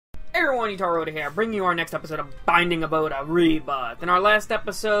Everyone, Ittarra here, bringing you our next episode of Binding of Oda Rebirth. In our last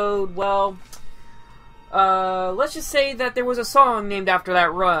episode, well, let's just say that there was a song named after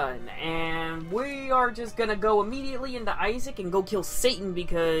that run, and we are just gonna go immediately into Isaac and go kill Satan,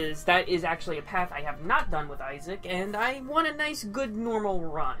 because that is actually a path I have not done with Isaac, and I want a nice, good, normal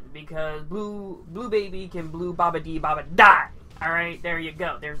run, because blue baby can blue baba dee baba die. Alright, there you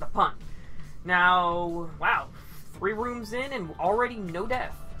go, there's the pun. Now, wow, 3 rooms in and already no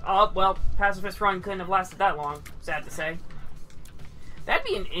death. Oh, well, Pacifist Run couldn't have lasted that long, sad to say. That'd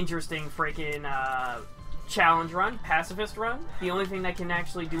be an interesting freaking challenge run, Pacifist Run. The only thing that can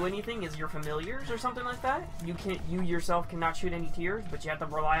actually do anything is your familiars or something like that. You yourself cannot shoot any tiers, but you have to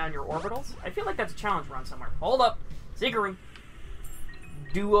rely on your orbitals. I feel like that's a challenge run somewhere. Hold up. Secret room.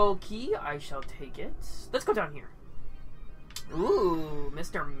 Duo key, I shall take it. Let's go down here. Ooh,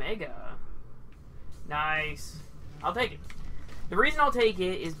 Mr. Mega. Nice. I'll take it. The reason I'll take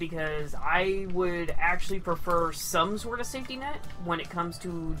it is because I would actually prefer some sort of safety net when it comes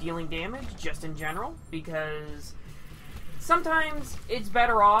to dealing damage, just in general, because sometimes it's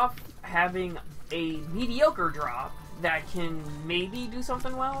better off having a mediocre drop that can maybe do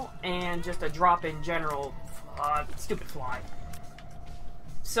something well, and just a drop in general, stupid fly.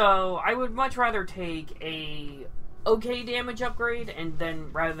 So I would much rather take a okay damage upgrade and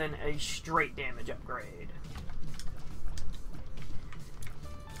then rather than a straight damage upgrade.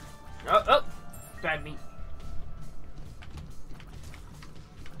 Oh, bad meat.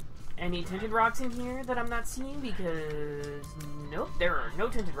 Any tinted rocks in here that I'm not seeing? Because, nope, there are no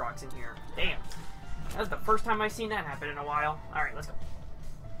tinted rocks in here. Damn. That's the first time I've seen that happen in a while. Alright, let's go.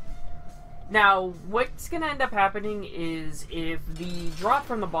 Now, what's going to end up happening is if the drop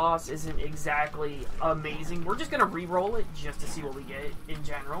from the boss isn't exactly amazing, we're just going to re-roll it just to see what we get in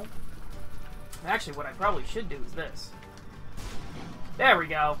general. Actually, what I probably should do is this. There we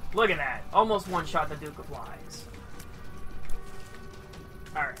go. Look at that. Almost one-shot the Duke of Flies.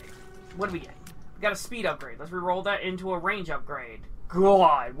 Alright. What do we get? We got a speed upgrade. Let's re-roll that into a range upgrade.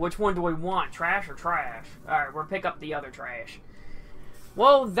 God, which one do we want? Trash or trash? Alright, we'll pick up the other trash.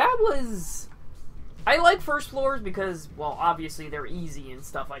 Well, that was... I like first floors because, well, obviously they're easy and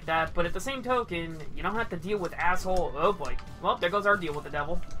stuff like that, but at the same token, you don't have to deal with asshole... Oh boy. Well, there goes our deal with the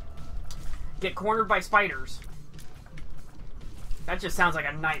devil. Get cornered by spiders. That just sounds like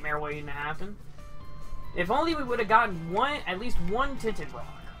a nightmare waiting to happen. If only we would have gotten at least one tinted rock,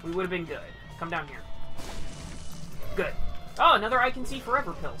 we would have been good. Come down here. Good. Oh, another I Can See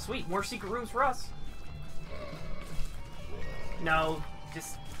Forever pill. Sweet, more secret rooms for us. No,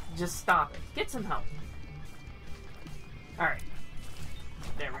 just stop it. Get some help. Alright.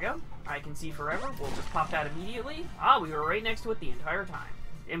 There we go. I Can See Forever. We'll just pop that immediately. Ah, we were right next to it the entire time.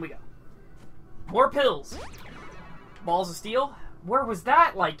 In we go. More pills. Balls of Steel. Where was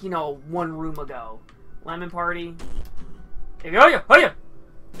that, like, you know, 1 room ago? Lemon Party. Oh yeah!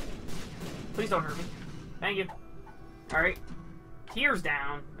 Please don't hurt me. Thank you. Alright. Tears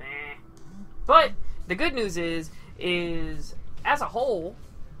down. Meh. But, the good news is, as a whole,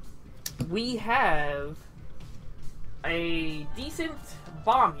 we have a decent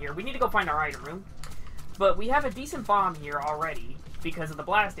bomb here. We need to go find our item room. But we have a decent bomb here already because of the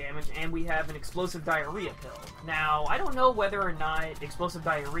blast damage, and we have an explosive diarrhea pill. Now, I don't know whether or not explosive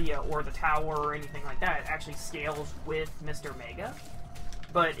diarrhea or the tower or anything like that actually scales with Mr. Mega.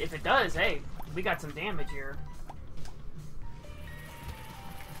 But if it does, hey, we got some damage here.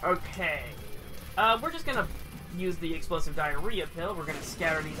 Okay. We're just gonna use the explosive diarrhea pill. We're gonna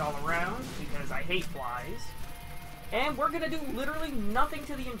scatter these all around because I hate flies. And we're gonna do literally nothing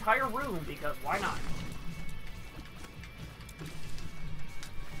to the entire room because why not?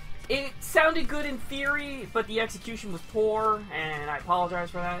 It sounded good in theory, but the execution was poor, and I apologize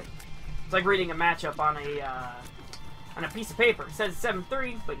for that. It's like reading a matchup on a piece of paper. It says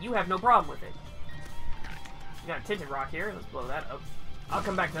 7-3, but you have no problem with it. We got a tinted rock here. Let's blow that up. I'll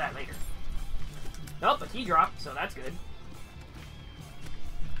come back to that later. Oh, a key drop, so that's good.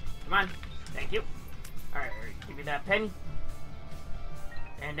 Come on. Thank you. Alright, give me that penny.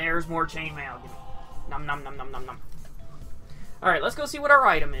 And there's more chainmail. Give me. Nom nom nom nom nom nom. Alright, let's go see what our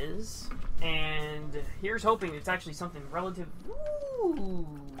item is. And here's hoping it's actually something relative... Ooh!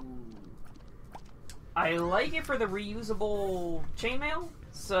 I like it for the reusable chainmail,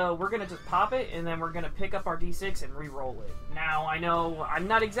 so we're going to just pop it, and then we're going to pick up our D6 and re-roll it. Now, I know I'm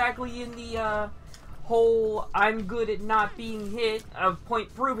not exactly in the whole I'm good at not being hit of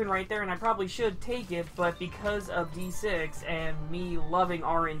point proven right there, and I probably should take it, but because of D6 and me loving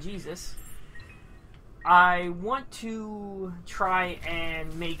RNGesus, I want to try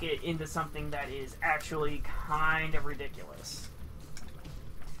and make it into something that is actually kind of ridiculous.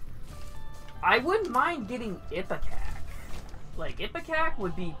 I wouldn't mind getting Ipecac. Like, Ipecac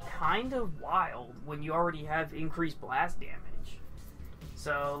would be kind of wild when you already have increased blast damage.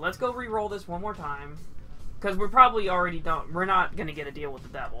 So, let's go re-roll this one more time. Because we're probably already done. We're not going to get a deal with the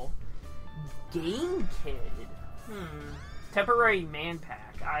devil. Game Kid. Temporary Man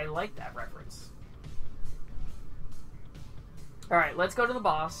Pack. I like that reference. Alright, let's go to the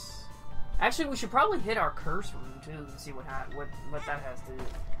boss. Actually, we should probably hit our curse room, too, and see what that has to do.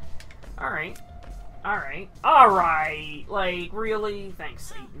 Alright. Alright. Alright! Like, really? Thanks,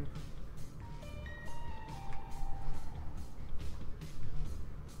 Satan.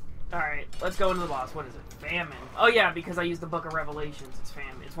 Alright, let's go into the boss. What is it? Famine. Oh yeah, because I used the Book of Revelations. It's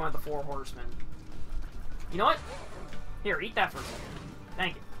famine. It's one of the 4 horsemen. You know what? Here, eat that for a second.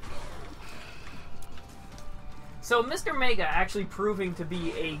 Thank you. So, Mr. Mega actually proving to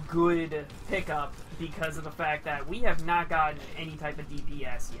be a good pickup because of the fact that we have not gotten any type of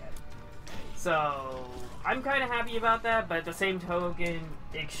DPS yet. So, I'm kind of happy about that, but at the same token,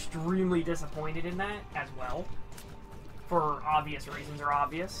 extremely disappointed in that as well. For obvious reasons are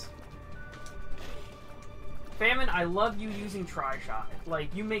obvious. Famine, I love you using Tri-Shot.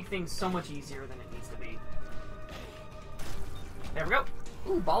 Like, you make things so much easier than it needs to be. There we go.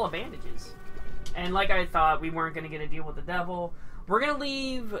 Ooh, ball of bandages. And like I thought, we weren't going to get a deal with the devil. We're going to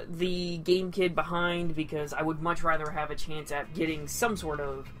leave the Game Kid behind because I would much rather have a chance at getting some sort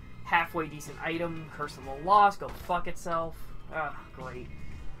of halfway decent item. Curse of the Lost, go fuck itself. Ugh, great.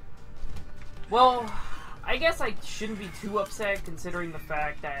 Well, I guess I shouldn't be too upset considering the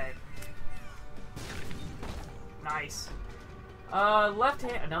fact that... Nice. Left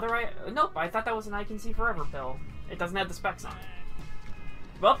hand, another nope, I thought that was an I Can See Forever pill. It doesn't have the specs on it.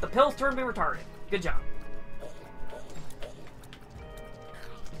 Well, the pills turned me retarded. Good job.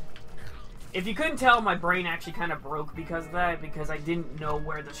 If you couldn't tell, my brain actually kind of broke because of that, because I didn't know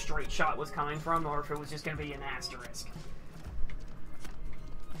where the straight shot was coming from, or if it was just going to be an asterisk.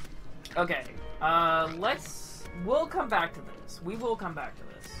 Okay, we'll come back to this. We will come back to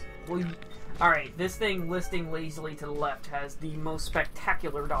this. Alright, this thing listing lazily to the left has the most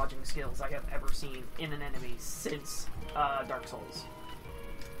spectacular dodging skills I have ever seen in an enemy since Dark Souls.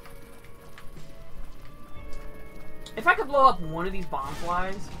 If I could blow up one of these bomb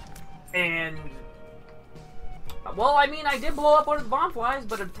flies, and... Well, I mean, I did blow up one of the bomb flies,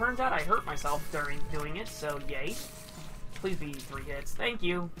 but it turns out I hurt myself during doing it, so yay. Please be 3 hits. Thank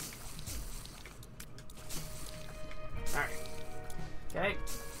you. Alright. Okay.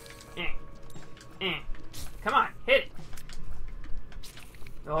 Come on, hit it.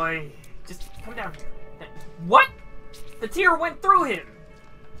 Oi, just come down here. What? The tear went through him.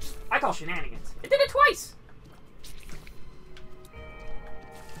 I call shenanigans. It did it twice.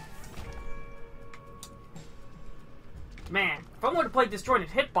 Man, if I wanted to play disjointed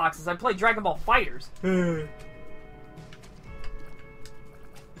hitboxes, I'd play Dragon Ball Fighters. Come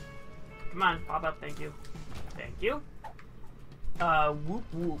on, pop up, thank you. Thank you. Whoop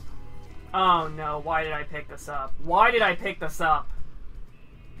whoop. Oh no, why did I pick this up? Why did I pick this up?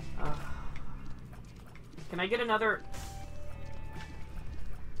 Can I get another...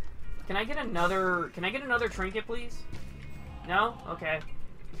 Can I get another trinket, please? No? Okay.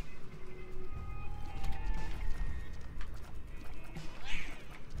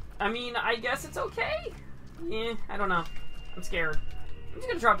 I mean, I guess it's okay. Yeah, I don't know. I'm scared. I'm just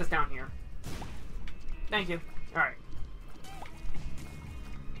gonna drop this down here. Thank you. Alright.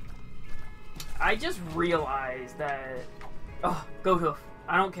 I just realized that... Oh, go hoof.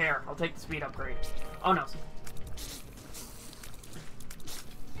 I don't care. I'll take the speed upgrade. Oh no.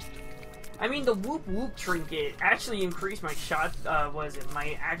 I mean, the whoop whoop trinket actually increased my shot,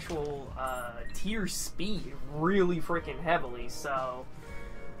 my actual, tier speed really freaking heavily, so...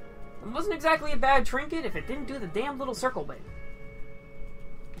 It wasn't exactly a bad trinket if it didn't do the damn little circle bait.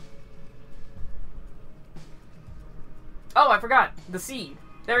 Oh, I forgot. The seed.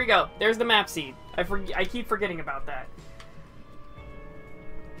 There you go. There's the map seed. I keep forgetting about that.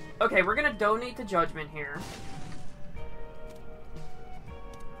 Okay, we're gonna donate to Judgment here.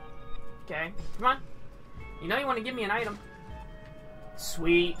 Okay, come on. You know you want to give me an item.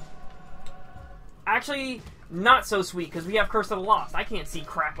 Sweet. Actually, not so sweet, because we have Curse of the Lost. I can't see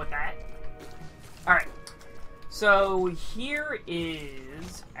crap with that. Alright. So, here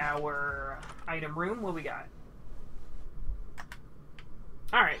is our item room. What we got?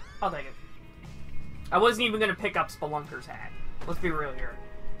 Alright, I'll take it. I wasn't even going to pick up Spelunker's hat. Let's be real here.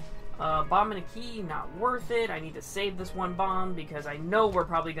 Bomb and a key, not worth it. I need to save this one bomb because I know we're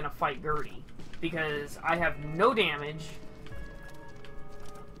probably going to fight Gertie. Because I have no damage.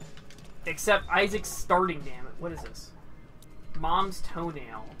 Except Isaac's starting damage. What is this? Mom's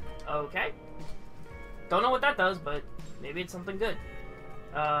toenail. Okay. Don't know what that does, but maybe it's something good.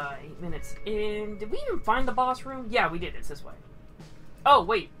 8 minutes in. Did we even find the boss room? Yeah, we did. It's this way. Oh,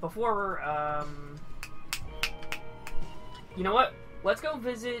 wait. Before, you know what? Let's go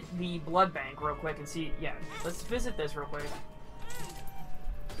visit the blood bank real quick and see. Yeah, let's visit this real quick.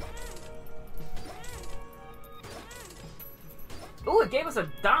 Ooh, it gave us a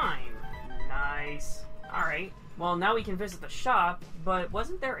dime. Nice. Alright. Well, now we can visit the shop, but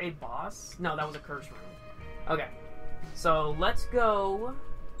wasn't there a boss? No, that was a curse room. Okay. So, let's go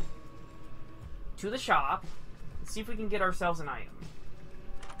to the shop and see if we can get ourselves an item.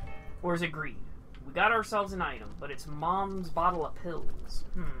 Or is it greed? We got ourselves an item, but it's Mom's bottle of pills.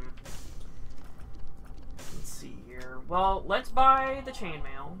 Let's see here. Well, let's buy the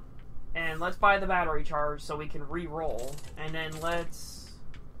chainmail, and let's buy the battery charge so we can re-roll, and then let's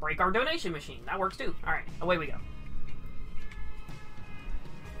break our donation machine. That works too. Alright, away we go.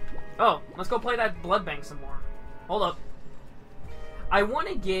 Oh, let's go play that blood bank some more. Hold up. I want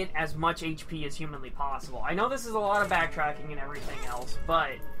to get as much HP as humanly possible. I know this is a lot of backtracking and everything else,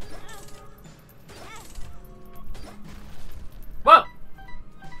 but... Whoa!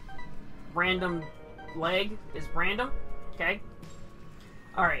 Random leg is random. Okay.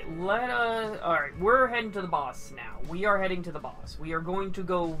 Alright, alright, we're heading to the boss now. We are heading to the boss. We are going to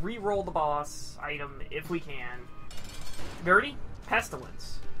go re-roll the boss item if we can. Dirty?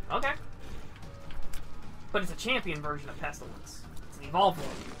 Pestilence. Okay. But it's a champion version of Pestilence. It's an evolved one.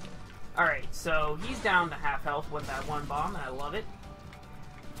 Alright, so he's down to half health with that one bomb, and I love it.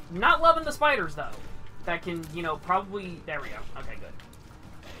 Not loving the spiders, though. That can, you know, probably... There we go. Okay, good.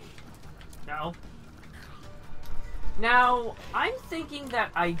 No. Now, I'm thinking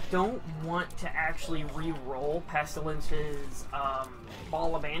that I don't want to actually re-roll Pestilence's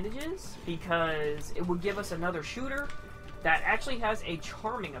ball of bandages, because it would give us another shooter that actually has a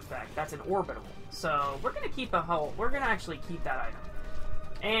charming effect. That's an orbital. So, we're going to keep we're going to actually keep that item.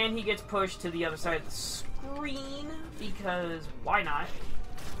 And he gets pushed to the other side of the screen, because why not?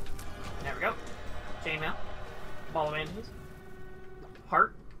 There we go. Chainmail. Ball of bandages.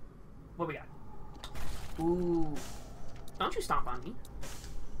 Heart. What we got? Ooh. Don't you stomp on me.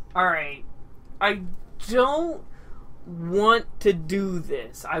 Alright. I don't want to do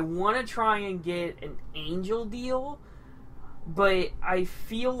this. I want to try and get an angel deal, but I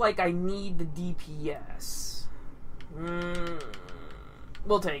feel like I need the DPS.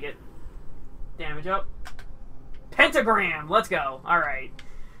 We'll take it. Damage up. Pentagram! Let's go. Alright.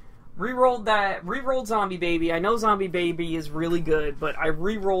 Rerolled Zombie Baby. I know Zombie Baby is really good, but I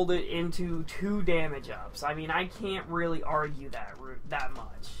rerolled it into 2 damage ups. I mean, I can't really argue that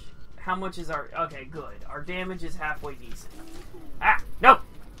much. How much is our... Okay, good. Our damage is halfway decent. Ah! No!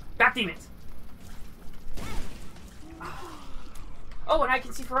 Back demons! Oh, and I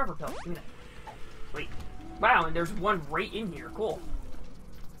can see forever pill. Wait. Wow, and there's one right in here. Cool.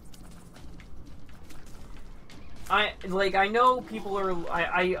 I know people are...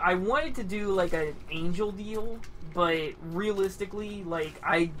 I wanted to do, like, an angel deal, but realistically, like,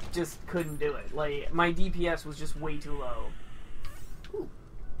 I just couldn't do it. Like, my DPS was just way too low. Ooh.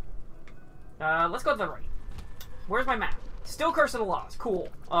 Let's go to the right. Where's my map? Still Curse of the Lost. Cool.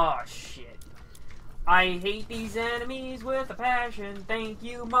 Oh, shit. I hate these enemies with a passion. Thank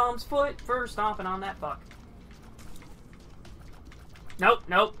you, Mom's foot, for stomping on that fuck. Nope,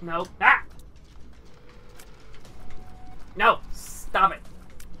 nope, nope. Ah! No! Stop it!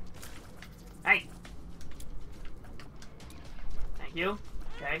 Hey! Thank you.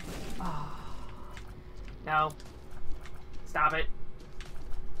 Okay. Oh. No. Stop it.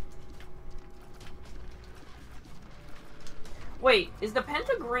 Wait, is the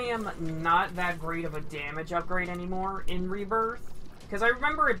pentagram not that great of a damage upgrade anymore in Rebirth? Because I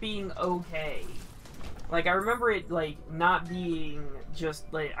remember it being okay. Like, I remember it, like, not being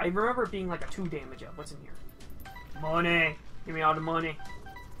just, like... I remember it being, like, a 2 damage up. What's in here? Money! Give me all the money.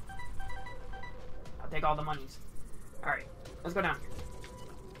 I'll take all the monies. Alright, let's go down here.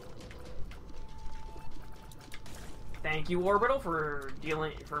 Thank you, Orbital, for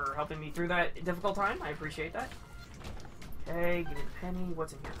helping me through that difficult time. I appreciate that. Okay, give me the penny.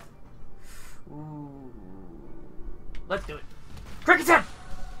 What's in here? Ooh. Let's do it. Cricket's head!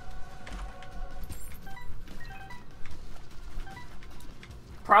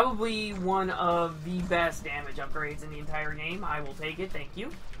 Probably one of the best damage upgrades in the entire game. I will take it, thank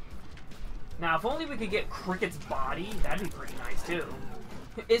you. Now, if only we could get Cricket's body, that'd be pretty nice, too.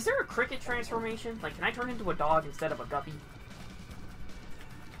 Is there a Cricket transformation? Like, can I turn into a dog instead of a guppy?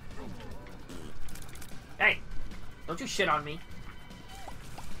 Hey! Don't you shit on me.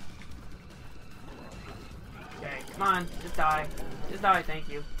 Okay, Come on, just die. Just die, thank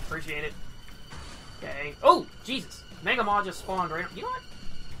you. Appreciate it. Okay. Oh, Jesus. Mega Maw just spawned right. You know what?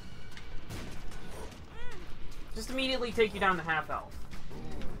 Just immediately take you down to half health.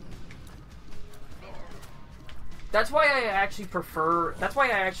 That's why I actually prefer... That's why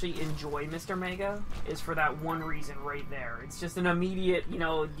I actually enjoy Mr. Mega, is for that one reason right there. It's just an immediate, you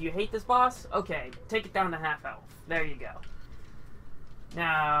know, do you hate this boss? Okay, take it down to half health. There you go.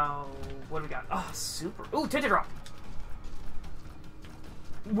 Now, what do we got? Oh, super... Ooh, Tinted Rock!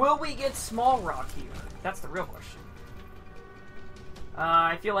 Will we get Small Rock here? That's the real question.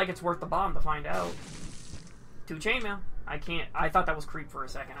 I feel like it's worth the bomb to find out. 2 chainmail. I can't... I thought that was creep for a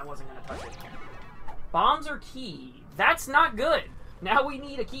second. I wasn't going to touch it. Bombs are key. That's not good. Now we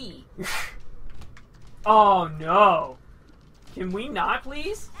need a key. Oh, no. Can we not,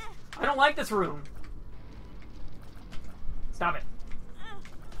 please? I don't like this room. Stop it.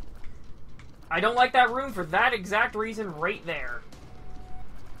 I don't like that room for that exact reason right there.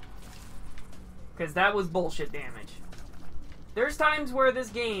 Because that was bullshit damage. There's times where this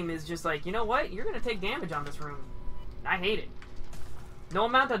game is just like, you know what? You're going to take damage on this room. I hate it. No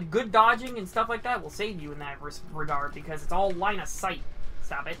amount of good dodging and stuff like that will save you in that regard, because it's all line of sight.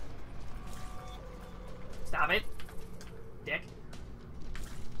 Stop it. Stop it. Dick.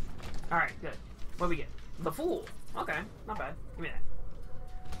 Alright, good. What do we get? The Fool. Okay, not bad. Give me that.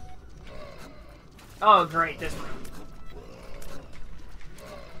 Oh, great, this room.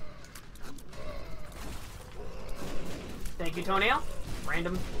 Thank you, Toenail.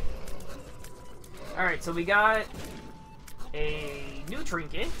 Random. Alright, so we got a new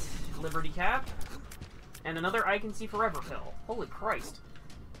trinket, Liberty Cap, and another I Can See Forever pill. Holy Christ.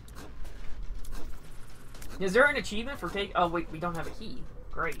 Is there an achievement for take... Oh, wait, we don't have a key.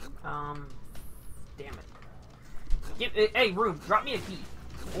 Great. Damn it. Hey, room, drop me a key.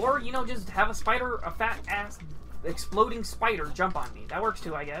 Or, you know, just have a spider, a fat-ass exploding spider jump on me. That works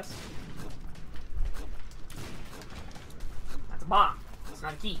too, I guess. That's a bomb. It's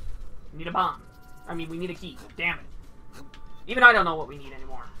not a key. We need a bomb. I mean, we need a key. Damn it. Even I don't know what we need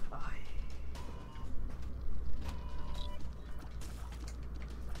anymore. Ugh.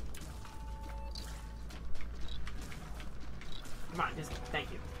 Come on, just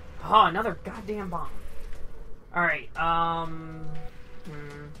thank you. Oh, another goddamn bomb. Alright, I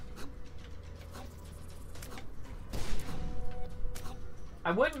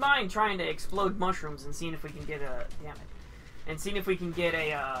wouldn't mind trying to explode mushrooms and seeing if we can get a... Damn it. And seeing if we can get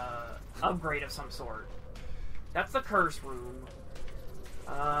a, upgrade of some sort. That's the curse room.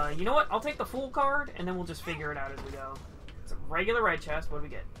 You know what? I'll take the Fool card, and then we'll just figure it out as we go. It's a regular red chest. What do we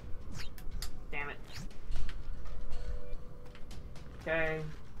get? Damn it. Okay.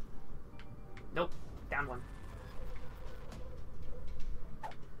 Nope. Down one.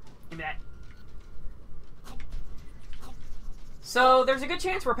 Give me that. So, there's a good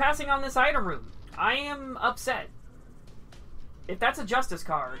chance we're passing on this item room. I am upset. If that's a Justice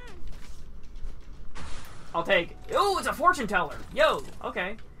card... I'll take it. Ooh, it's a fortune teller. Yo,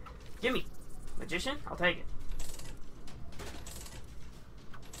 okay. Gimme. Magician? I'll take it.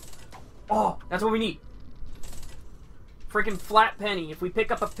 Oh, that's what we need. Freaking flat penny. If we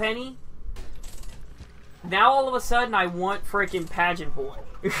pick up a penny, now all of a sudden I want freaking Pageant Boy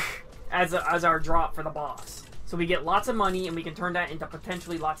as our drop for the boss. So we get lots of money and we can turn that into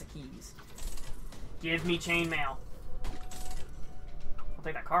potentially lots of keys. Give me chainmail. I'll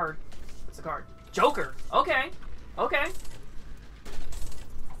take that card. What's the card? Joker! Okay. Okay.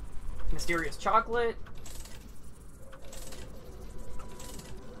 Mysterious chocolate.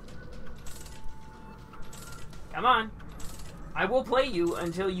 Come on. I will play you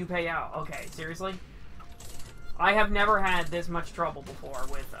until you pay out. Okay, seriously? I have never had this much trouble before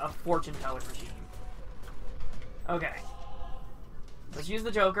with a fortune teller machine. Okay. Let's use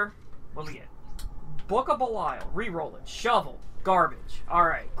the Joker. What do we get? Book of Belial. Reroll it. Shovel. Garbage.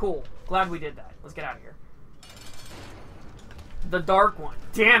 Alright, cool. Glad we did that. Let's get out of here. The dark one.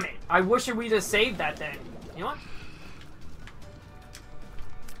 Damn it. I wish we just saved that then. You know what?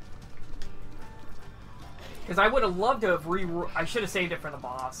 Because I would have loved to have I should have saved it for the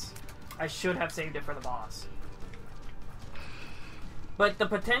boss. I should have saved it for the boss. But the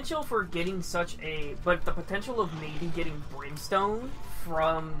potential for getting such a... But the potential of maybe getting Brimstone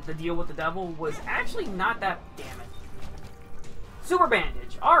from the deal with the devil was actually not that... Damn it. Super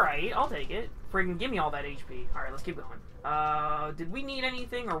Bandage. Alright, I'll take it. Friggin' give me all that HP. Alright, let's keep going. Did we need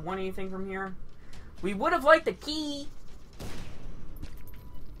anything or want anything from here? We would have liked the key.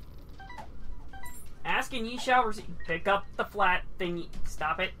 Ask and ye shall receive. Pick up the flat thingy.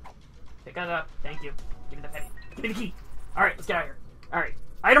 Stop it. Pick it up. Thank you. Give me the penny. Give me the key. Alright, let's get out of here. Alright.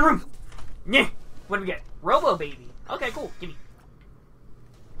 Item room! Yeah. What do we get? Robo Baby. Okay, cool. Gimme.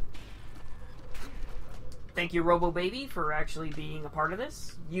 Thank you, Robo Baby, for actually being a part of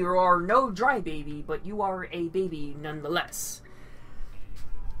this. You are no dry baby, but you are a baby nonetheless.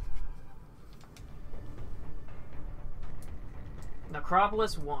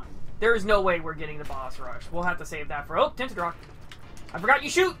 Necropolis 1. There is no way we're getting the boss rush. We'll have to save that for... Oh, Tinted Rock. I forgot you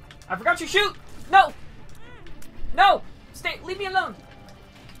shoot! I forgot you shoot! No! No! Stay! Leave me alone!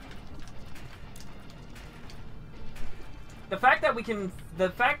 The fact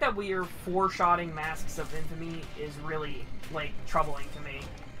that we are four-shotting Masks of Infamy is really, like, troubling to me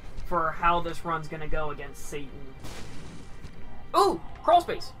for how this run's gonna go against Satan. Ooh! Crawl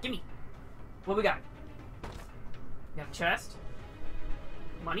space! Gimme! What we got? We got a chest.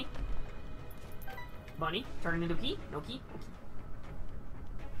 Money. Money. Turn it into a key. No key.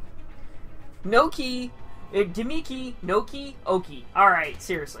 No key. Give me a key. No key. Okie. Alright,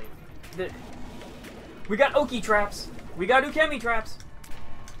 seriously. We got Okie traps. We got Ukemi traps.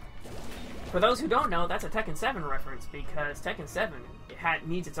 For those who don't know, that's a Tekken 7 reference, because Tekken 7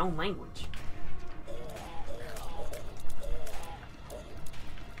 needs its own language.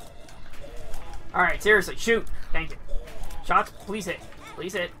 Alright, seriously, shoot. Thank you. Shots, please hit.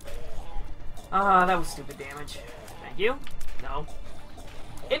 Please hit. That was stupid damage. Thank you. No.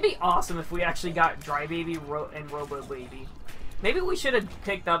 It'd be awesome if we actually got Dry Baby and Robo Baby. Maybe we should have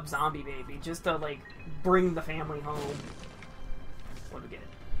picked up Zombie Baby, just to, like, bring the family home. What do we get?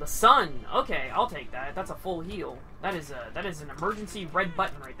 The sun! Okay, I'll take that. That's a full heal. That is an emergency red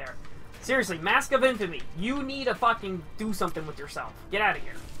button right there. Seriously, Mask of Infamy, you need to fucking do something with yourself. Get out of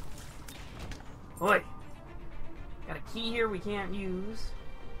here. Oi! Got a key here we can't use.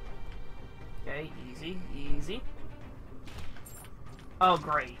 Okay, easy, easy. Oh,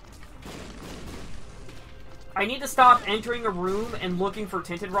 great. I need to stop entering a room and looking for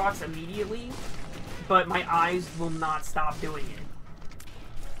tinted rocks immediately, but my eyes will not stop doing it.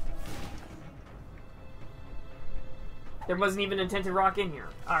 There wasn't even a tinted rock in here.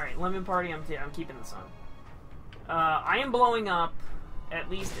 Alright, Lemon Party, I'm keeping this on. I am blowing up at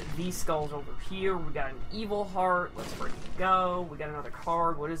least these skulls over here. We got an Evil Heart. Let's freaking go. We got another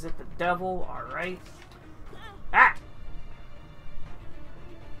card. What is it? The Devil. Alright. Ah!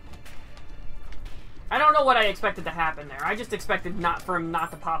 I don't know what I expected to happen there. I just expected for him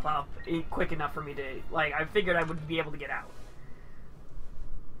not to pop up quick enough for me to... Like, I figured I would be able to get out.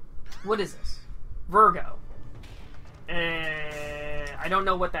 What is this? Virgo. I don't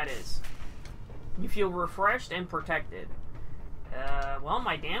know what that is. You feel refreshed and protected. Well,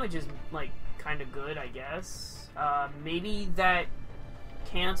 my damage is, like, kind of good, I guess. Maybe that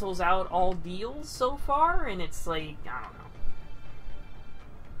cancels out all deals so far, and it's like, I don't know.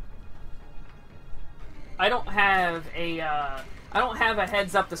 I don't have a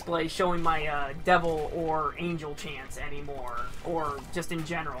heads-up display showing my devil or angel chance anymore, or just in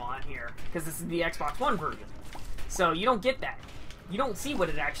general on here, because this is the Xbox One version. So you don't get that. You don't see what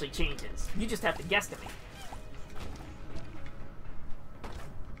it actually changes. You just have to guesstimate.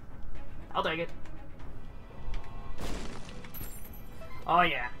 I'll take it. Oh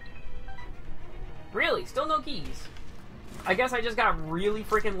yeah. Really? Still no keys? I guess I just got really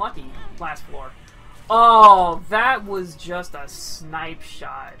freaking lucky last floor. Oh, that was just a snipe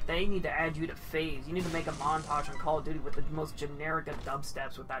shot. They need to add you to phase. You need to make a montage on Call of Duty with the most generic of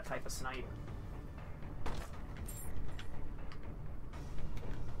dubsteps with that type of snipe.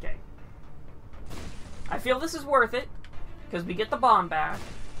 Okay. I feel this is worth it, because we get the bomb back.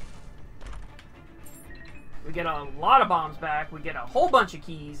 We get a lot of bombs back. We get a whole bunch of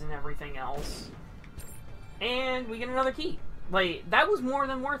keys and everything else. And we get another key. Like, that was more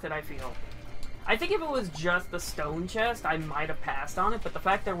than worth it, I feel. I think if it was just the stone chest, I might have passed on it, but the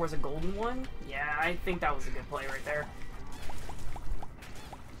fact there was a golden one, yeah, I think that was a good play right there.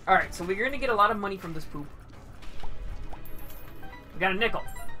 Alright, so we're going to get a lot of money from this poop. We got a nickel.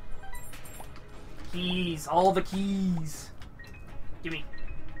 Keys, all the keys. Give me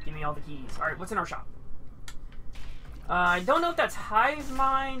all the keys. Alright, what's in our shop? I don't know if that's Hive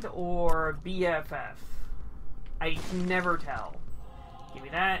Mind or BFF. I can never tell. Give me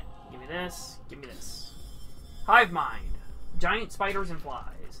that. Give me this. Give me this. Hive Mind. Giant spiders and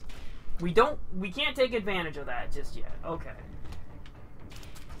flies. We can't take advantage of that just yet. Okay.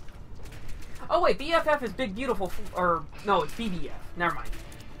 Oh wait, BFF is Big Beautiful, or no, it's BBF. Never mind.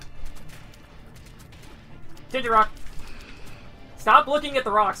 Ginger Rock. Stop looking at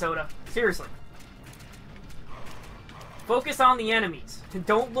the rocks, Oda. Seriously. Focus on the enemies.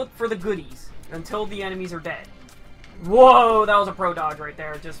 Don't look for the goodies until the enemies are dead. Whoa, that was a pro dodge right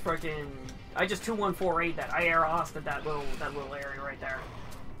there. Just freaking... I just 2-1-4-8 that. I air hosted that little area right there.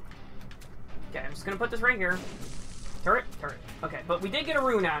 Okay, I'm just gonna put this right here. Turret? Turret. Okay, but we did get a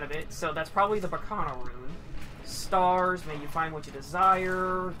rune out of it, so that's probably the Bacano rune. Stars, may you find what you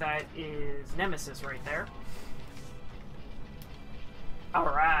desire. That is Nemesis right there.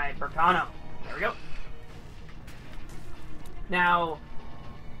 Alright, Bacano. There we go. Now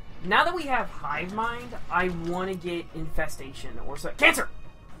that we have Hive Mind, I want to get Infestation or so. Cancer!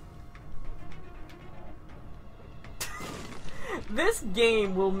 This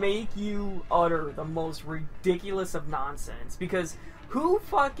game will make you utter the most ridiculous of nonsense, because who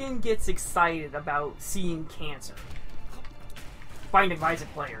fucking gets excited about seeing cancer? Binding of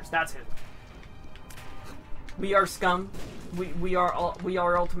Isaac players, that's who. We are scum. We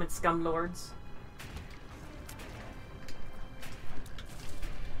are ultimate scum lords.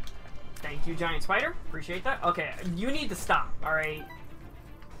 Thank you, Giant Spider. Appreciate that. Okay, you need to stop, alright?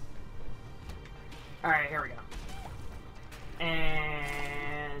 Alright, here we go.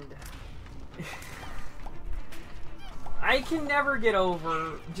 And I can never get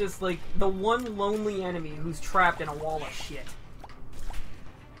over just like the one lonely enemy who's trapped in a wall of shit.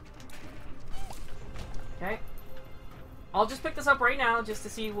 Okay. I'll just pick this up right now just to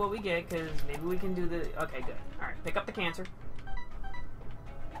see what we get, because maybe we can do the... Okay, good. Alright, pick up the cancer.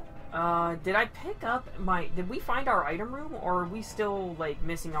 Did I pick up my... Did we find our item room, or are we still, like,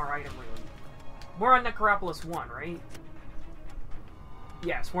 missing our item room? We're on Necropolis 1, right?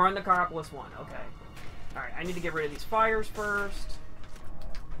 Yes, we're on the Necropolis 1. Okay. Alright, I need to get rid of these fires first.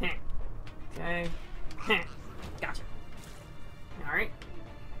 Okay. Gotcha. Alright.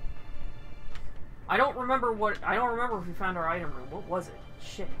 I don't remember if we found our item room. What was it?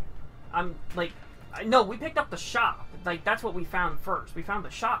 Shit. I'm, like... No, we picked up the shop. Like, that's what we found first. We found the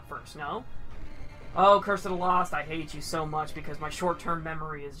shop first, no? Oh, Curse of the Lost, I hate you so much because my short-term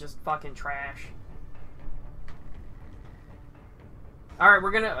memory is just fucking trash. Alright,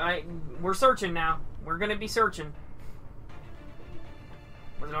 we're searching now. We're gonna be searching.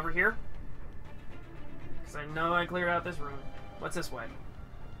 Was it over here? Because I know I cleared out this room. What's this way?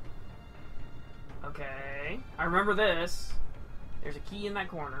 Okay. I remember this. There's a key in that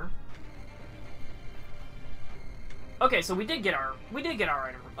corner. Okay, so we did get our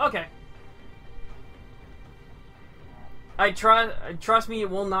item room. Okay. Trust me, it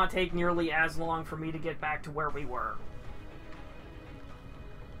will not take nearly as long for me to get back to where we were.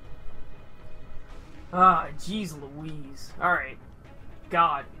 Ah, jeez Louise. Alright.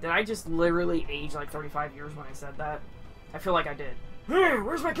 God, did I just literally age like 35 years when I said that? I feel like I did. Hey,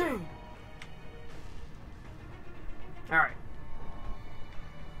 where's my king? Alright.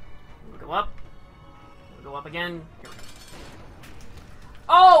 We'll go up. We'll go up again. Here we go.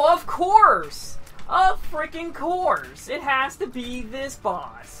 Oh, of course! Of freaking course! It has to be this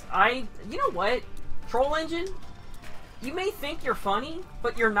boss. You know what? Troll Engine? You may think you're funny,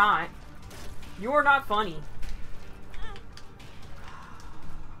 but you're not. You are not funny.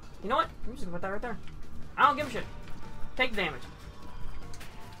 You know what? I'm just gonna put that right there. I don't give a shit. Take the damage.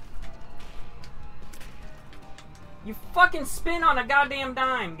 You fucking spin on a goddamn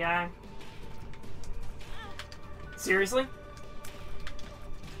dime, guy. Seriously?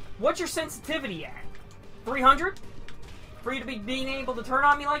 What's your sensitivity at? 300? For you to be being able to turn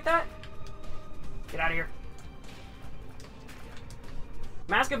on me like that? Get out of here.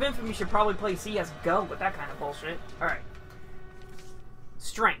 Mask of Infamy should probably play CSGO with that kind of bullshit. Alright.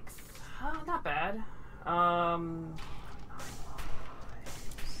 Strength. Not bad.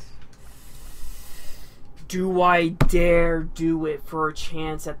 Do I dare do it for a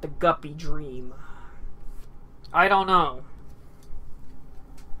chance at the Guppy Dream? I don't know.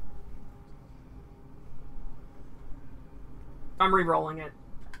 I'm re-rolling it.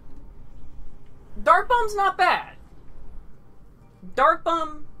 Dark Bum's not bad. Dark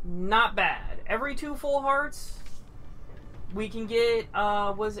Bum, not bad. Every 2 full hearts, we can get,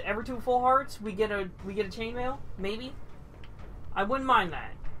 was it every 2 full hearts, we get a chainmail? Maybe? I wouldn't mind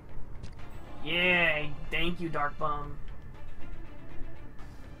that. Yay, thank you, Dark Bum.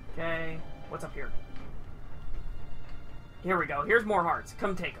 Okay, what's up here? Here we go, here's more hearts.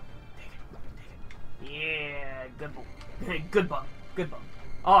 Come take them. Take it. Yeah, good bum. Good bum. Good bum.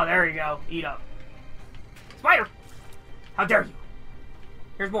 Oh, there you go. Eat up. Spider! How dare you?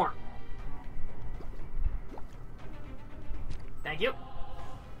 Here's more. Thank you.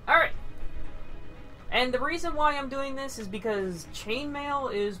 Alright. And the reason why I'm doing this is because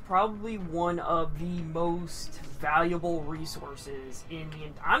chainmail is probably one of the most valuable resources in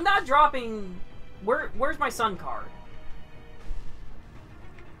the... I'm not dropping... Where's my sun card?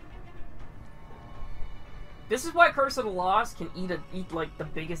 This is why Curse of the Lost can eat like the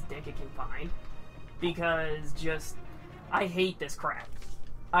biggest dick it can find. Because just... I hate this crap.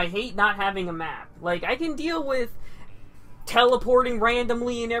 I hate not having a map. Like, I can deal with teleporting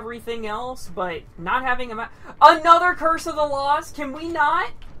randomly and everything else, but not having a map. Another Curse of the Lost? Can we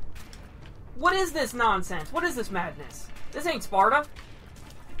not? What is this nonsense? What is this madness? This ain't Sparta.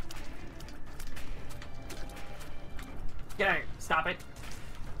 Get out of here. Stop it.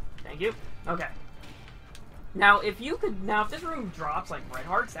 Thank you. Okay. Now, if this room drops like red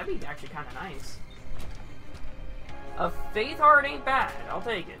hearts, that'd be actually kind of nice. A faith heart ain't bad. I'll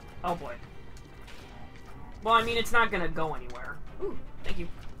take it. Oh boy. Well, I mean, it's not gonna go anywhere. Ooh, thank you.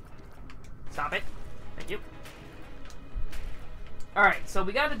 Stop it. Thank you. Alright, so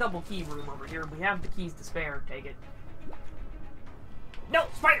we got a double key room over here. We have the keys to spare. Take it. No!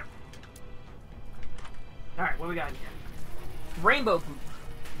 Spider! Alright, what we got in here? Rainbow poop.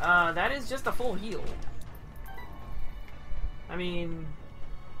 That is just a full heal. I mean,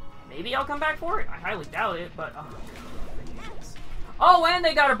 maybe I'll come back for it. I highly doubt it, but... Oh, and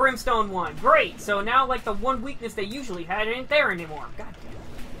they got a brimstone one. Great. So now, like, the one weakness they usually had ain't there anymore. God damn it.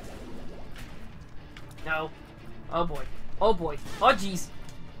 No. Oh, boy. Oh, boy. Oh, jeez.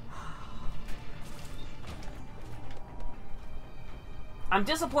 I'm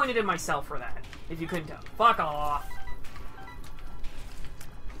disappointed in myself for that, if you couldn't tell. Fuck off.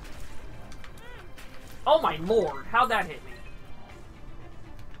 Oh, my lord. How'd that hit me?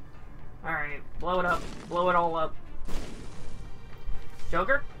 Alright. Blow it up. Blow it all up.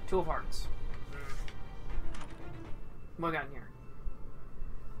 Joker? Two of Hearts. What we got in here?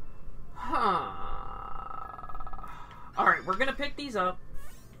 Huh. Alright, we're gonna pick these up.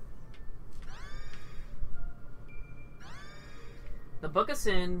 The Book of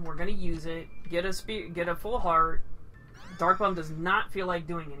Sin, we're gonna use it. Get a full heart. Dark Bum does not feel like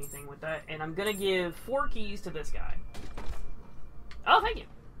doing anything with that. And I'm gonna give 4 keys to this guy. Oh, thank you.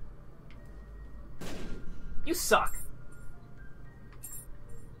 You suck.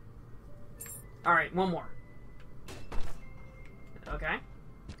 Alright, one more. Okay.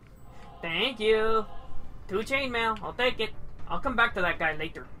 Thank you. 2 chainmail. I'll take it. I'll come back to that guy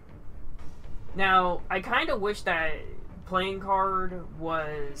later. Now, I kind of wish that playing card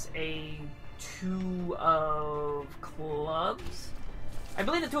was a 2 of clubs. I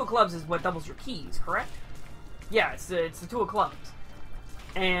believe the 2 of clubs is what doubles your keys, correct? Yeah, it's the 2 of clubs.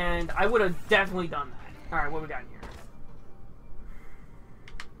 And I would have definitely done that. Alright, what we got in here?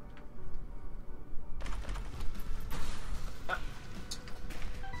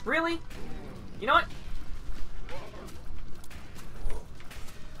 Really? You know what?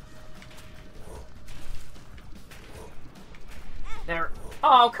 There.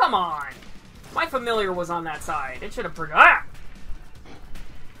 Oh, come on! My familiar was on that side. It should have... Ah!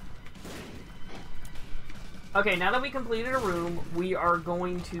 Okay, now that we completed a room, we are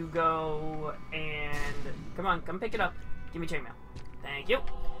going to go and... Come on, come pick it up. Give me chainmail. Thank you.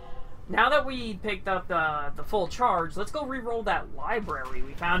 Now that we picked up the full charge, let's go re-roll that library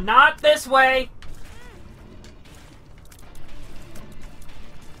we found. Not this way!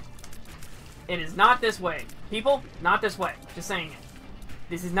 It is not this way. People, not this way. Just saying it.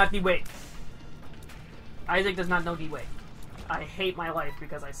 This is not the way. Isaac does not know the way. I hate my life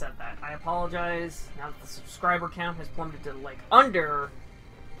because I said that. I apologize. Now that the subscriber count has plummeted to, like, under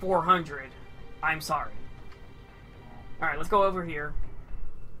 400, I'm sorry. Alright, let's go over here.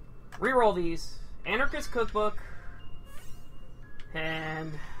 Reroll these. Anarchist Cookbook.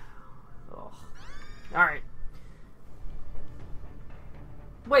 And... Oh. Alright.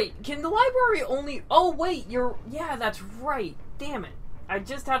 Wait, can the library only... Oh, wait, you're... Yeah, that's right. Damn it. I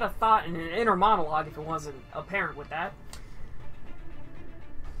just had a thought in an inner monologue if it wasn't apparent with that.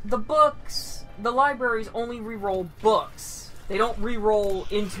 The books... The libraries only reroll books. They don't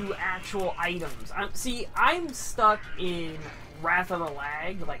reroll into actual items. See, I'm stuck in Wrath of the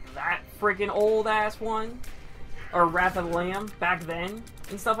Lag, like that freaking old-ass one. Or Wrath of the Lamb, back then,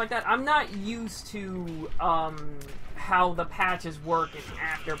 and stuff like that. I'm not used to, how the patches work in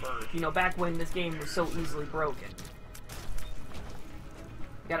Afterbirth. You know, back when this game was so easily broken.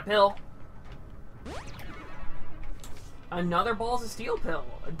 Got a pill. Another Balls of Steel pill.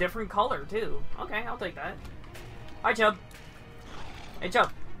 A different color, too. Okay, I'll take that. Hi, Chub. Hey,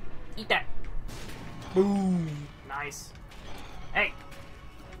 Chub. Eat that. Boom. Nice. Hey.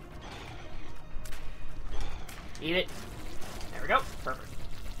 Eat it. There we go. Perfect.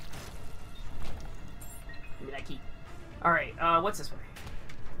 Give me that key. Alright, what's this way?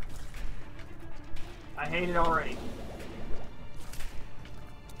 I hate it already.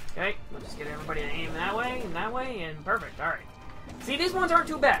 Okay, let's just get everybody to aim that way, and perfect. Alright. See, these ones aren't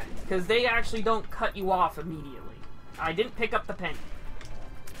too bad, because they actually don't cut you off immediately. I didn't pick up the pen.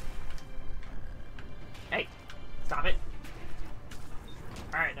 Hey, stop it.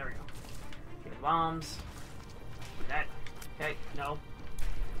 Alright, there we go. Give me the bombs. Do that. Okay, no.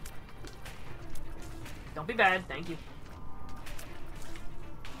 Don't be bad, thank you.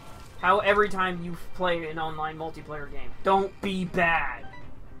 How every time you play an online multiplayer game, don't be bad.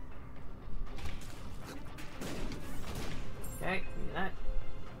 Okay, do that.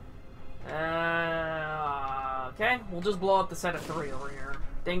 Okay, we'll just blow up the set of 3 over here.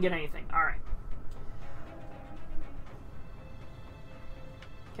 Didn't get anything. Alright.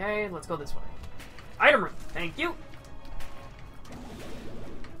 Okay, let's go this way. Item room. Thank you.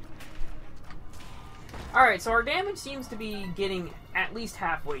 Alright, so our damage seems to be getting at least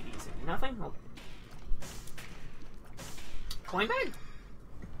halfway decent. Nothing? Okay. Coin bag?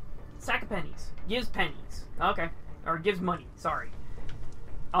 Sack of pennies. Gives pennies. Okay. Or gives money. Sorry.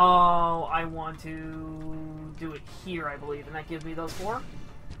 Oh, I want to do it here, I believe. And that gives me those 4.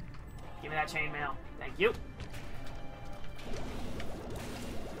 Give me that chainmail. Thank you.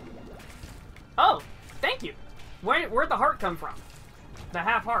 Oh, thank you. Where'd the heart come from? The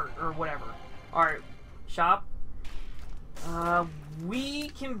half heart, or whatever. Alright, shop. We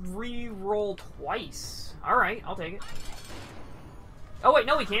can re-roll twice. Alright, I'll take it. Oh wait,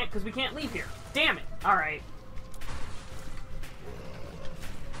 no we can't, because we can't leave here. Damn it. Alright.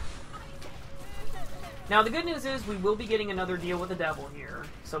 Now the good news is we will be getting another deal with the devil here,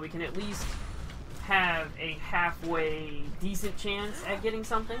 so we can at least have a halfway decent chance at getting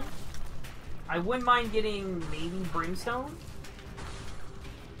something. I wouldn't mind getting maybe Brimstone.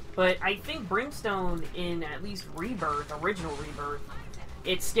 But I think Brimstone in at least Rebirth, original Rebirth,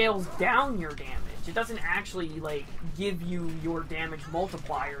 it scales down your damage. It doesn't actually, like, give you your damage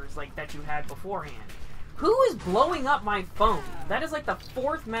multipliers like that you had beforehand. Who is blowing up my phone? That is like the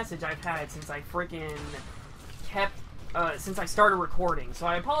 4th message I've had since I freaking kept, since I started recording. So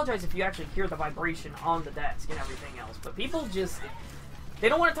I apologize if you actually hear the vibration on the desk and everything else. But people just, they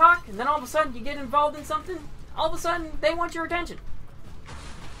don't want to talk, and then all of a sudden you get involved in something, all of a sudden they want your attention.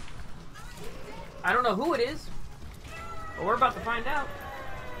 I don't know who it is, but we're about to find out.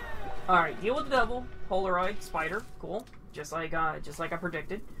 Alright, deal with the devil, Polaroid, spider, cool. Just like I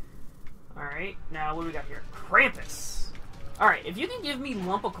predicted. Alright, now what do we got here? Krampus! Alright, if you can give me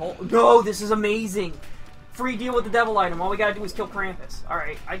lump of coal... No, this is amazing! Free deal with the devil item, all we gotta do is kill Krampus.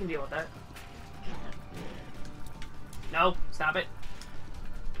 Alright, I can deal with that. No, stop it.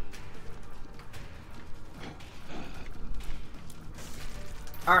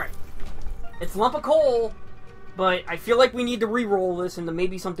 Alright. It's lump of coal, but I feel like we need to re-roll this into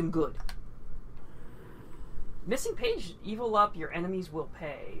maybe something good. Missing page, evil up, your enemies will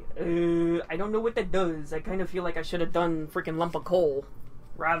pay. I don't know what that does. I kind of feel like I should have done freaking lump of coal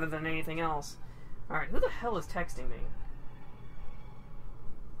rather than anything else. Alright, who the hell is texting me?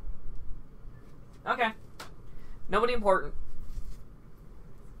 Okay. Nobody important.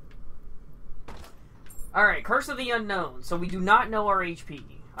 Alright, Curse of the Unknown. So we do not know our HP.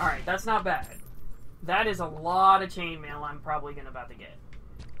 Alright, that's not bad. That is a lot of chainmail I'm probably about to get.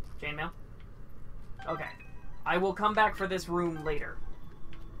 Chainmail? Okay. I will come back for this room later.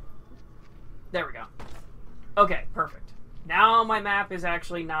 There we go. Okay, perfect. Now my map is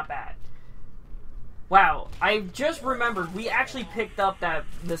actually not bad. Wow, I just remembered we actually picked up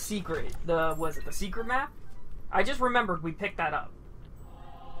the secret map? I just remembered we picked that up.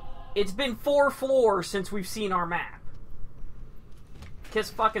 It's been 4 floors since we've seen our map. Kiss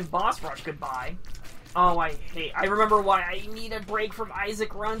fucking boss rush goodbye. Oh, I remember why I need a break from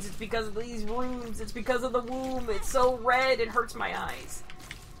Isaac runs. It's because of these rooms. It's because of the womb. It's so red, it hurts my eyes.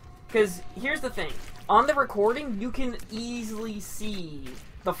 Because, here's the thing. On the recording, you can easily see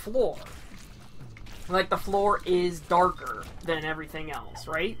the floor. Like, the floor is darker than everything else,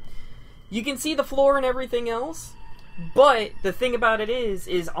 right? You can see the floor and everything else, but the thing about it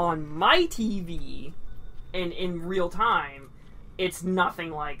is on my TV, and in real time, it's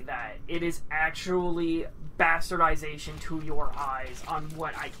nothing like that. It is actually bastardization to your eyes on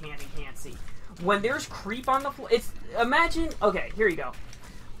what I can and can't see. When there's creep on the floor, imagine, okay, here you go.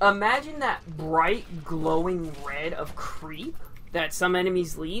 Imagine that bright, glowing red of creep that some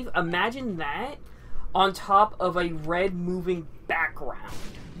enemies leave. Imagine that on top of a red moving background.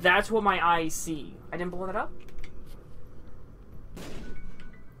 That's what my eyes see. I didn't blow that up?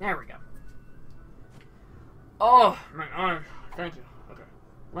 There we go. Oh, my arm. Thank you. Okay.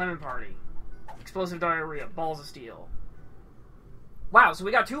 Lemon Party. Explosive Diarrhea. Balls of Steel. Wow, so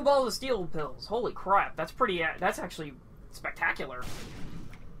we got 2 Balls of Steel pills. Holy crap. That's pretty... That's actually spectacular.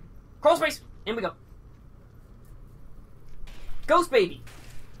 Crawl space! In we go. Ghost Baby.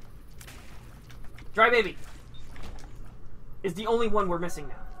 Dry Baby. Is the only one we're missing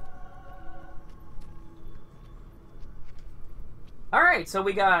now. Alright, so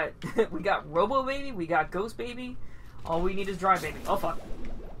we got... we got Robo Baby. We got Ghost Baby. All we need is dry baby. Oh, fuck.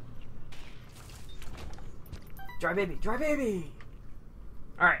 Dry baby. Dry baby!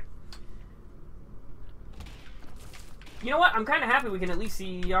 Alright. You know what? I'm kind of happy we can at least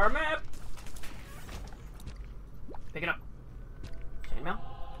see our map. Pick it up. Chainmail.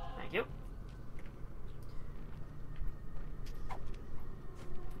 Thank you.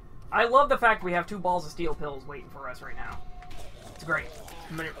 I love the fact we have 2 balls of steel pills waiting for us right now. It's great.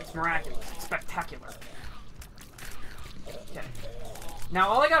 It's miraculous. It's spectacular. Okay. Now,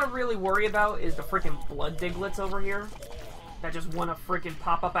 all I gotta really worry about is the freaking blood diglets over here that just want to freaking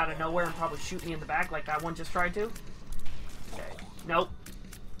pop up out of nowhere and probably shoot me in the back like that one just tried to. Okay. Nope.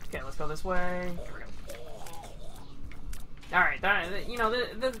 Okay, let's go this way. Here we go. Alright, you know,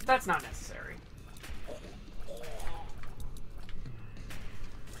 that's not necessary.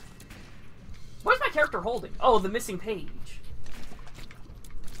 What's my character holding? Oh, the missing page.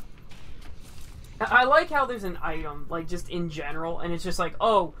 I like how there's an item, like, just in general, and it's just like,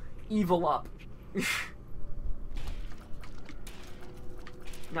 oh, evil up.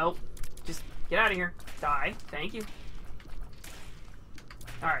 Nope. Just get out of here. Die. Thank you.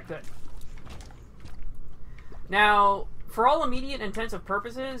 Alright, good. Now, for all immediate intensive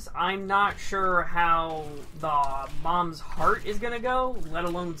purposes, I'm not sure how the mom's heart is gonna go, let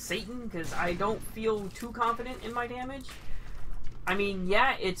alone Satan, because I don't feel too confident in my damage. I mean,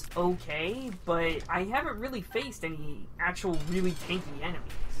 yeah, it's okay, but I haven't really faced any actual really tanky enemies.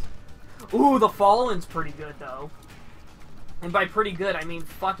 Ooh, the Fallen's pretty good, though. And by pretty good, I mean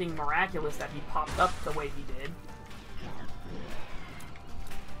fucking miraculous that he popped up the way he did.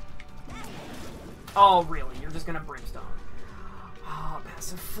 Oh, really? You're just gonna brimstone. Oh,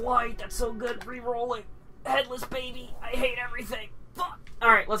 passive flight. That's so good. Rerolling. Headless baby. I hate everything. Fuck.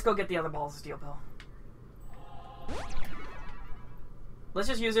 Alright, let's go get the other balls of steel pill. Let's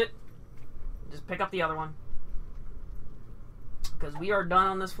just use it. Just pick up the other one. Because we are done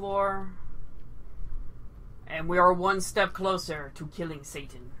on this floor. And we are one step closer to killing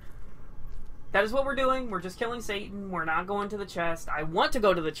Satan. That is what we're doing. We're just killing Satan. We're not going to the chest. I want to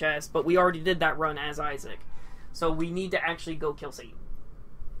go to the chest, but we already did that run as Isaac. So we need to actually go kill Satan.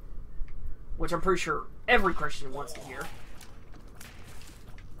 Which I'm pretty sure every Christian wants to hear.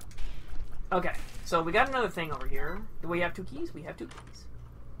 Okay, so we got another thing over here. Do we have 2 keys? We have 2 keys.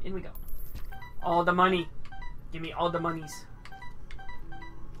 In we go. All the money. Give me all the monies.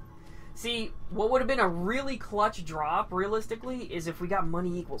 See, what would have been a really clutch drop, realistically, is if we got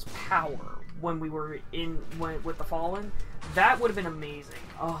money equals power when we were with the Fallen. That would have been amazing.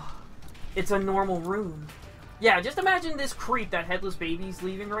 Oh, it's a normal room. Yeah, just imagine this creep that Headless Baby's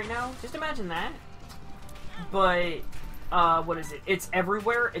leaving right now. Just imagine that. But, what is it? It's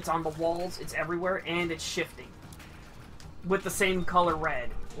everywhere. It's on the walls. It's everywhere. And it's shifting. With the same color red.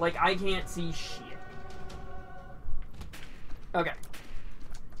 Like, I can't see shit. Okay.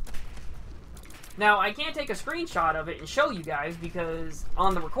 Now, I can't take a screenshot of it and show you guys because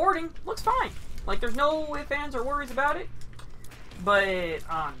on the recording, looks fine. Like, there's no ifs, ands, or worries about it. But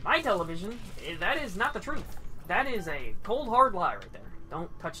on my television, that is not the truth. That is a cold, hard lie right there. Don't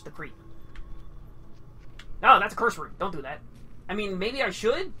touch the creep. No, that's a curse room. Don't do that. I mean, maybe I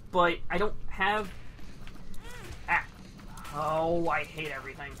should, but I don't have... Ah. Oh, I hate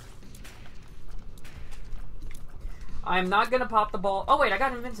everything. I'm not gonna pop the ball... Oh, wait, I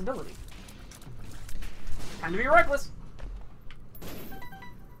got invincibility. Time to be reckless.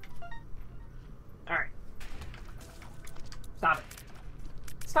 Alright. Stop it.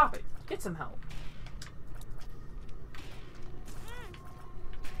 Stop it. Get some help.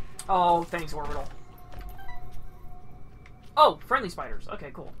 Oh, thanks, Orbital. Oh, friendly spiders.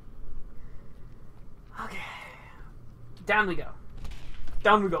 Okay, cool. Okay. Down we go.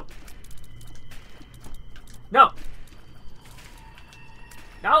 Down we go. No!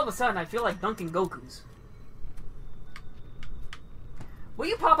 Now all of a sudden, I feel like dunking Gokus. Will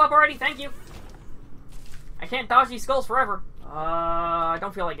you pop up already? Thank you. I can't dodge these skulls forever. I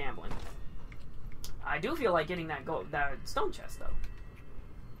don't feel like gambling. I do feel like getting that stone chest, though.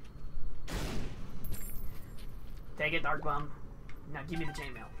 Take it, Dark Bum. Now give me the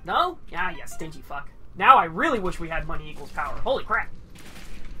chainmail. No? Yeah, you stingy fuck. Now I really wish we had money equals power. Holy crap.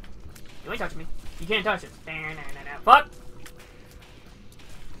 You ain't touching me. You can't touch it. Fuck!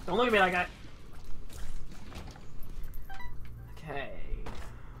 Don't look at me like that. Okay.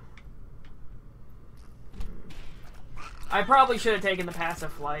 I probably should have taken the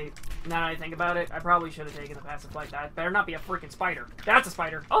passive flight. Now that I think about it, I probably should have taken the passive flight. That better not be a freaking spider. That's a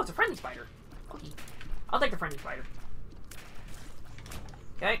spider. Oh, it's a friendly spider. Okay. I'll take the friendly spider.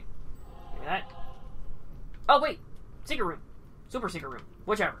 Okay. Give me that. Oh, wait. Secret room. Super secret room.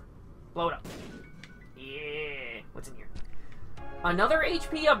 Whichever. Blow it up. Yeah. What's in here? Another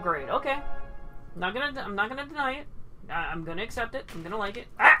HP upgrade. Okay. I'm not gonna deny it. I'm gonna accept it. I'm gonna like it.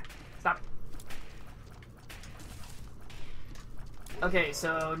 Ah! Stop it. Okay,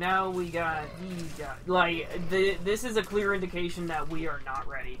 so now we got these guys. Like, this is a clear indication that we are not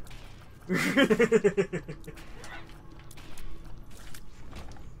ready.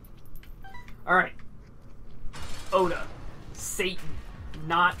 Alright. Oda. Satan.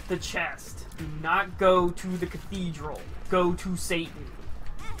 Not the chest. Do not go to the cathedral. Go to Satan.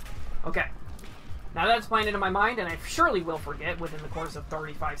 Okay. Now that's playing into my mind, and I surely will forget within the course of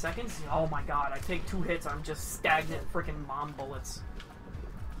 35 seconds. Oh my god, I take 2 hits, I'm just stagnant freaking mom bullets.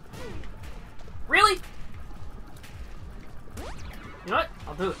 Really? You know what?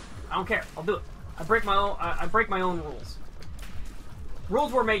 I'll do it. I don't care. I'll do it. I break my own rules.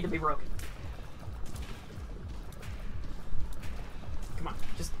 Rules were made to be broken. Come on,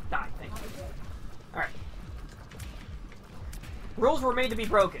 just die. Thank you. Alright. Rules were made to be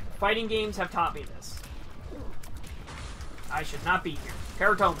broken. Fighting games have taught me this. I should not be here.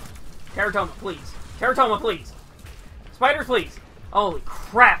 Teratoma. Teratoma, please. Teratoma, please. Spiders, please. Holy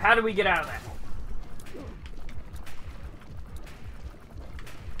crap, how did we get out of that?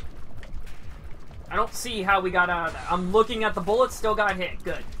 I don't see how we got out of that. I'm looking at the bullets, still got hit.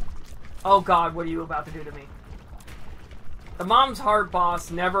 Good. Oh god, what are you about to do to me? The Mom's Heart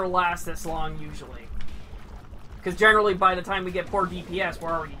boss never lasts this long, usually. Because generally, by the time we get poor DPS,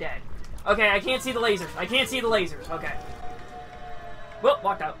 we're already dead. Okay, I can't see the lasers. I can't see the lasers. Okay. Whoop,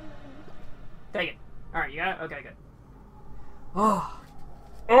 walked out. Take it. Alright, you got it? Okay, good. Oh.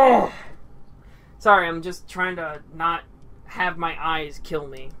 Oh. Sorry, I'm just trying to not have my eyes kill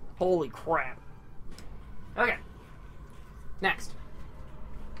me. Holy crap. Okay. Next.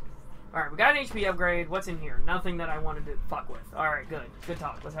 Alright, we got an HP upgrade. What's in here? Nothing that I wanted to fuck with. Alright, good. Good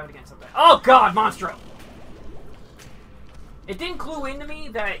talk. Let's have it again someday. Oh god, Monstro! It didn't clue into me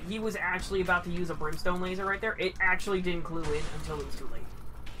that he was actually about to use a brimstone laser right there. It actually didn't clue in until it was too late.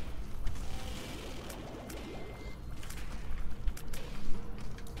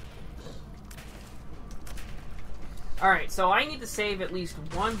 Alright, so I need to save at least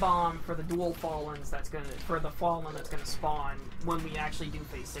 1 bomb for the dual Fallens for the Fallen that's gonna spawn when we actually do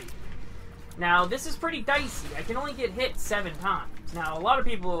face Satan. Now, this is pretty dicey. I can only get hit 7 times. Now, a lot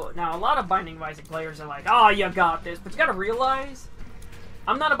of Binding of Isaac players are like, oh, you got this. But you gotta realize,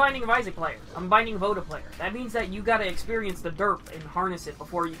 I'm not a Binding of Isaac player. I'm a Binding of Oda player. That means that you gotta experience the derp and harness it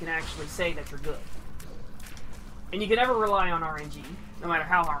before you can actually say that you're good. And you can never rely on RNG, no matter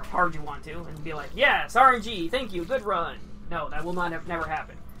how hard you want to, and be like, yes, RNG, thank you, good run. No, that will never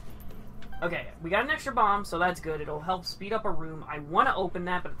happen. Okay, we got an extra bomb, so that's good. It'll help speed up a room. I want to open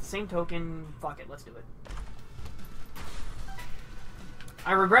that, but at the same token, fuck it, let's do it.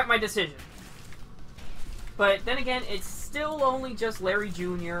 I regret my decision. But then again, it's still only just Larry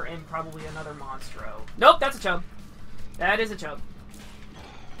Jr. and probably another Monstro. Nope, that's a chub. That is a chub.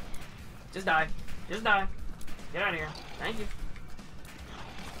 Just die. Just die. Get out of here. Thank you.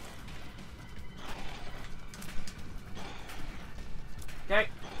 Okay.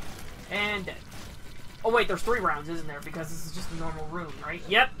 And dead. Oh wait, there's 3 rounds, isn't there? Because this is just a normal room, right?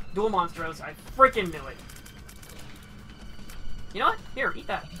 Yep, dual Monstros. I freaking knew it. You know what? Here, eat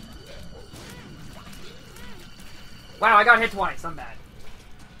that. Wow, I got hit twice. I'm bad.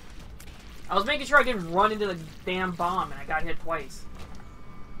 I was making sure I didn't run into the damn bomb, and I got hit twice.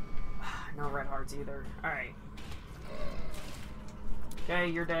 No red hearts either. Alright. Okay,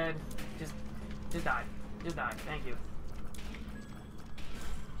 you're dead. Just die. Just die. Thank you.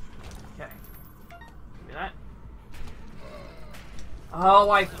 Okay. Give me that. Oh,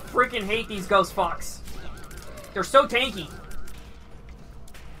 I freaking hate these ghost fucks. They're so tanky.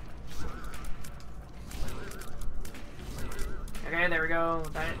 Okay, there we go.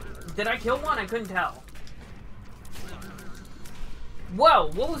 Did I kill one? I couldn't tell.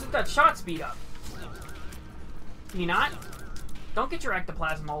 Whoa, what was with that shot speed up? Can you not? Don't get your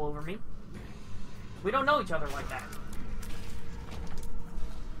ectoplasm all over me. We don't know each other like that.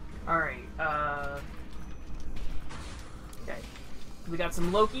 Alright, okay. We got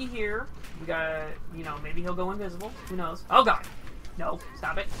some Loki here. We got, you know, maybe he'll go invisible. Who knows? Oh god! No,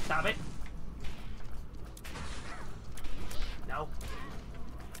 stop it, stop it. No.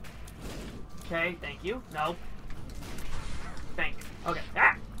 Okay, thank you. No. Thank you. Okay.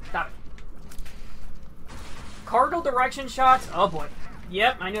 Ah! Stop it. Cardinal direction shots? Oh boy.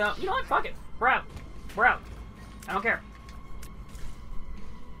 Yep, I knew that. You know what? Fuck it. We're out. We're out. I don't care.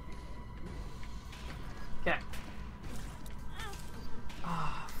 Okay.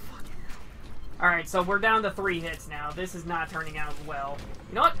 Oh, fuck it. Alright, so we're down to 3 hits now. This is not turning out well.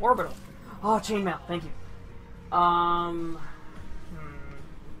 You know what? Orbital. Oh, chainmail. Thank you.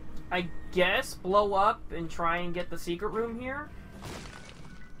 I guess, blow up and try and get the secret room here.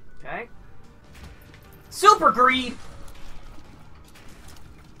 Okay. Super greed!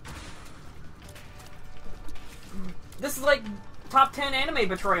 This is like top 10 anime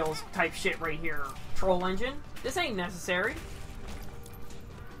betrayals type shit right here. Troll engine. This ain't necessary.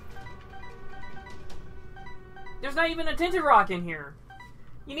 There's not even a tinted rock in here.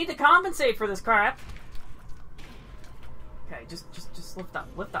 You need to compensate for this crap. Okay, just lift up,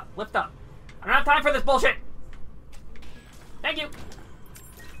 lift up, lift up. I don't have time for this bullshit. Thank you.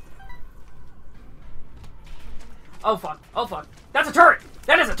 Oh fuck, oh fuck. That's a turret!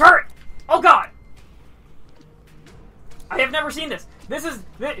 That is a turret! Oh god! I have never seen this. This is...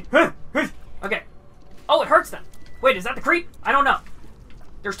 Okay. Oh, it hurts them. Wait, is that the creep? I don't know.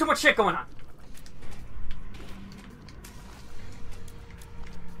 There's too much shit going on.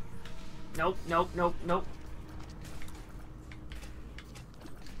 Nope, nope, nope, nope.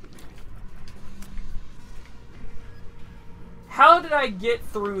 How did I get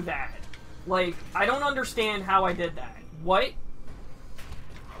through that? Like, I don't understand how I did that. What?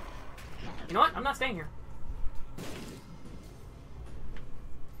 You know what? I'm not staying here.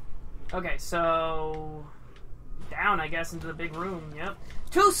 Okay, so... down, I guess, into the big room. Yep.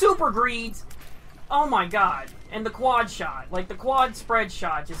 2 super greeds! Oh my god. And the quad shot. Like, the quad spread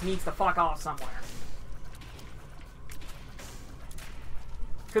shot just needs to fuck off somewhere.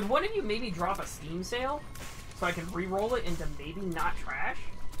 Could one of you maybe drop a Steam sale? So I can re-roll it into maybe not trash?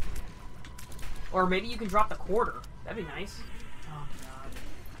 Or maybe you can drop the quarter. That'd be nice. Oh god.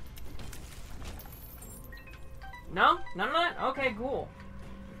 No? None of that? Okay, cool.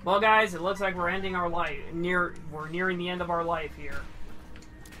 Well, guys, it looks like we're ending our life. We're nearing the end of our life here.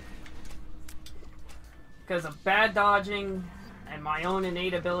 Because of bad dodging and my own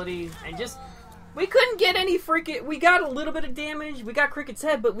innate ability, and just... we couldn't get any freaking... we got a little bit of damage, we got Cricket's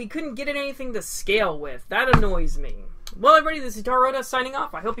head, but we couldn't get anything to scale with. That annoys me. Well, everybody, this is Ittarra signing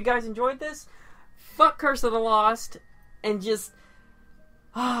off. I hope you guys enjoyed this. Fuck Curse of the Lost. And just...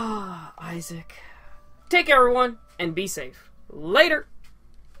 Isaac. Take care, everyone, and be safe. Later!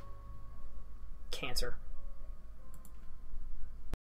 Cancer.